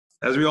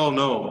As we all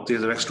know,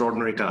 these are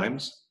extraordinary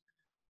times,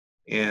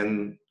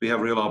 and we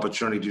have real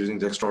opportunity using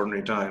the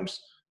extraordinary times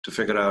to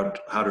figure out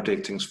how to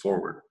take things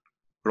forward.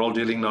 We're all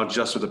dealing not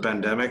just with the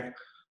pandemic,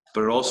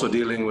 but we're also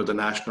dealing with the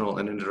national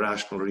and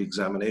international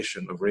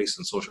re-examination of race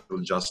and social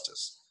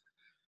injustice.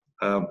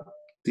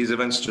 These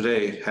events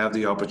today have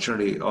the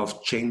opportunity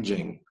of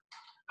changing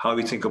how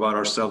we think about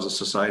ourselves as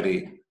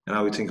society and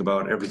how we think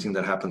about everything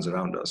that happens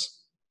around us.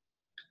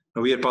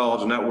 Now, we at Palo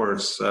Alto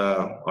Networks,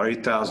 our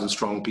 8,000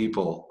 strong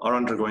people, are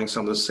undergoing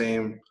some of the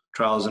same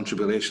trials and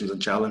tribulations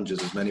and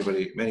challenges as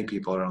many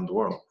people around the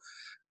world.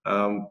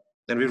 And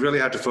we've really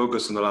had to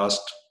focus in the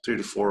last 3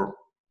 to 4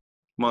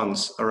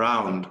 months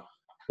around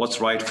what's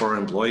right for our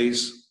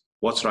employees,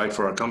 what's right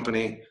for our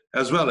company,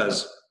 as well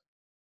as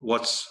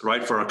what's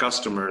right for our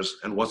customers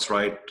and what's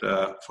right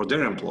for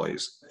their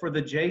employees. For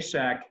the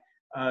JSAC,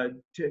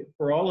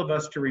 for all of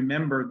us to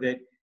remember that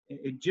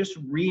it just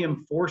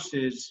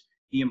reinforces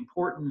the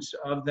importance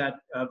of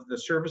the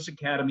Service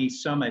Academy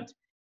Summit,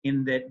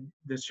 in that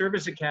the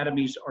Service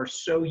Academies are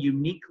so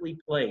uniquely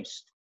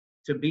placed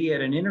to be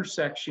at an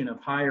intersection of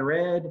higher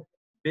ed,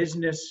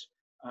 business,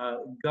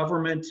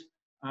 government,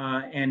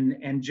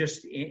 and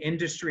just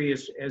industry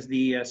as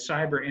the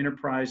cyber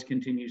enterprise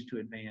continues to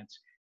advance.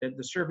 That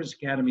the Service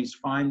Academies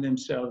find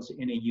themselves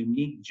in a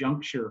unique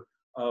juncture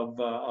of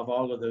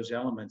all of those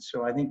elements.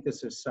 So I think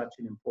this is such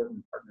an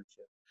important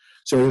partnership.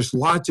 So there's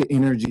lots of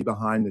energy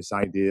behind this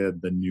idea of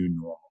the new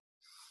normal.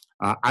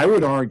 I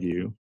would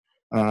argue,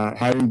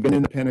 having been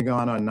in the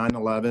Pentagon on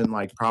 9/11,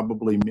 like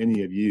probably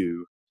many of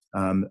you,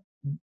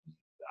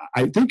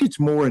 I think it's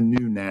more a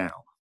new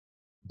now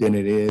than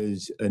it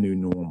is a new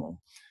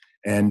normal.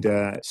 And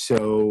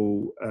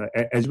so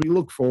as we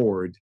look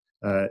forward,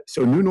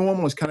 so new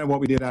normal is kind of what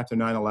we did after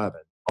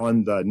 9/11.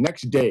 On the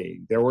next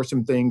day, there were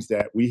some things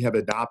that we have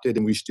adopted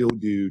and we still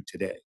do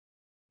today.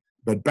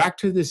 But back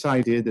to this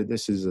idea that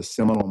this is a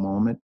seminal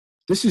moment,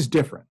 this is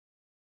different.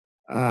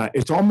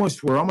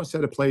 We're almost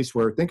at a place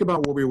where think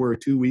about where we were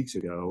 2 weeks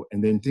ago,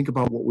 and then think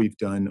about what we've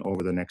done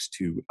over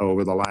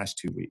the last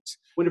 2 weeks.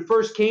 When it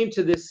first came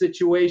to this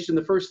situation,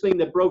 the first thing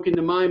that broke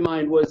into my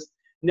mind was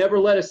never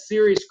let a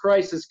serious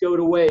crisis go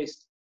to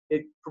waste.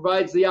 It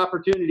provides the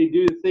opportunity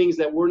to do things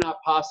that were not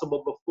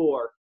possible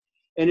before.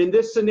 And in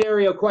this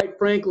scenario, quite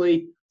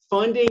frankly,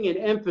 funding and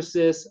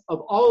emphasis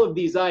of all of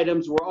these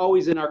items were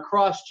always in our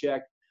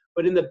cross-check,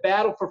 but in the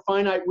battle for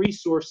finite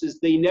resources,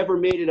 they never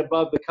made it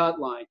above the cut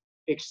line,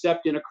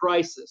 except in a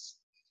crisis.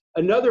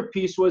 Another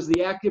piece was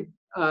the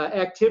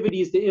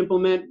activities to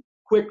implement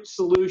quick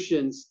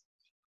solutions.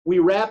 We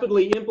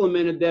rapidly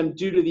implemented them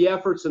due to the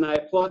efforts, and I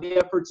applaud the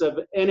efforts of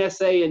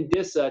NSA and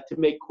DISA to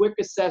make quick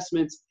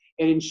assessments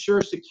and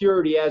ensure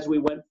security as we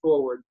went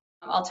forward.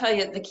 I'll tell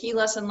you, the key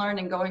lesson learned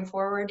in going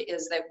forward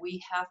is that we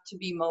have to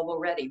be mobile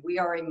ready. We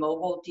are a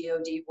mobile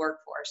DoD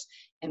workforce,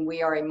 and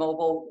we are a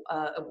mobile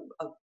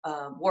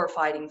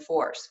warfighting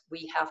force.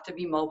 We have to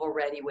be mobile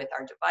ready with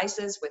our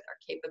devices, with our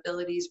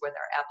capabilities, with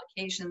our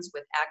applications,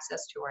 with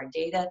access to our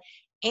data,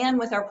 and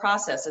with our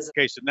processes.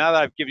 Okay, so now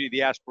that I've given you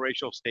the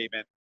aspirational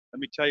statement, let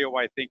me tell you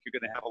why I think you're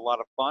going to have a lot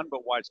of fun,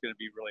 but why it's going to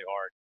be really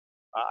hard.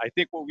 I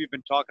think what we've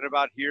been talking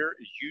about here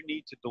is you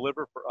need to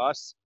deliver for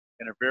us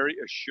in a very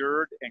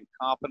assured and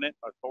confident,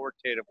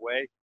 authoritative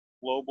way,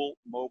 global,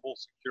 mobile,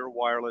 secure,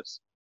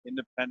 wireless,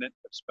 independent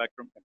of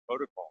spectrum and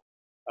protocol.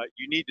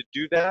 You need to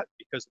do that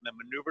because in the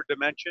maneuver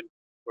dimension,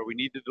 where we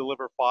need to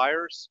deliver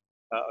fires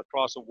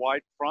across a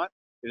wide front,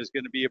 it is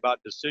going to be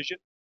about decision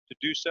to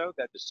do so.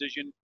 That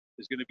decision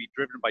is going to be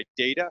driven by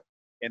data,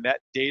 and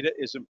that data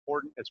is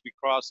important as we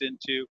cross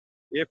into,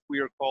 if we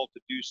are called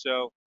to do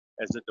so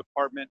as a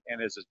department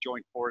and as a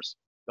joint force,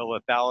 the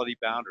lethality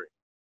boundary.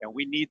 And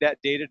we need that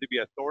data to be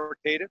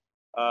authoritative,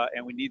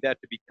 and we need that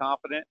to be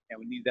confident, and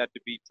we need that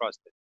to be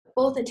trusted.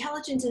 Both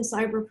intelligence and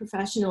cyber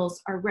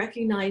professionals are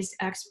recognized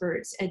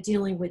experts at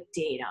dealing with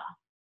data,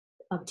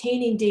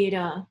 obtaining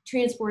data,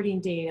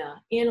 transporting data,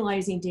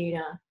 analyzing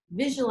data,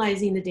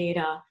 visualizing the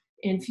data,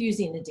 and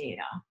fusing the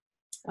data.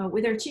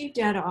 With our Chief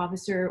Data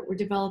Officer, we're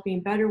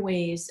developing better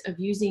ways of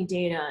using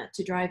data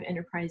to drive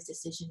enterprise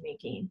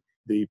decision-making.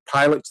 The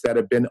pilots that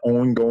have been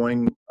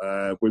ongoing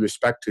with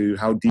respect to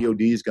how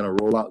DoD is going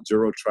to roll out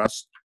zero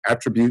trust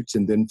attributes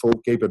and then full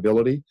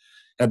capability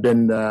have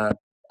been,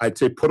 I'd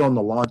say, put on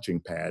the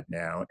launching pad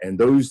now, and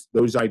those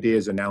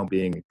ideas are now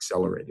being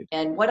accelerated.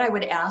 And what I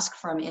would ask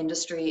from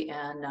industry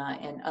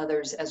and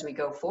others as we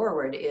go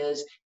forward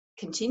is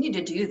continue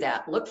to do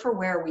that. Look for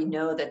where we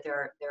know that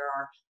there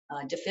are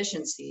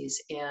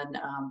deficiencies and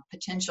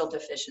potential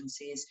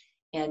deficiencies,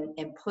 and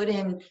put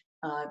in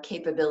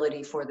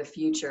capability for the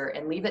future,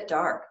 and leave it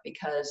dark,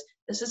 because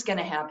this is going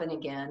to happen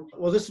again.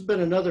 Well, this has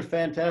been another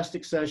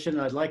fantastic session.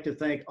 I'd like to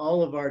thank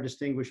all of our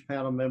distinguished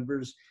panel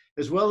members,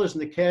 as well as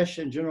Nikesh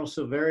and General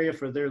Silveria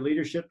for their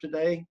leadership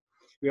today.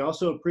 We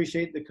also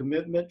appreciate the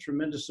commitment,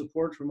 tremendous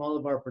support from all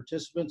of our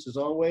participants as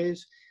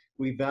always.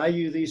 We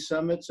value these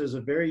summits as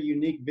a very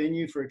unique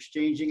venue for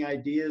exchanging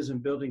ideas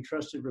and building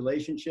trusted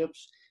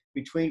relationships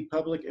between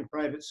public and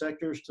private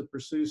sectors to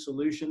pursue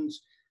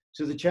solutions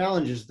to the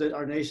challenges that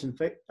our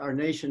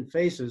nation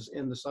faces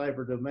in the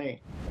cyber domain.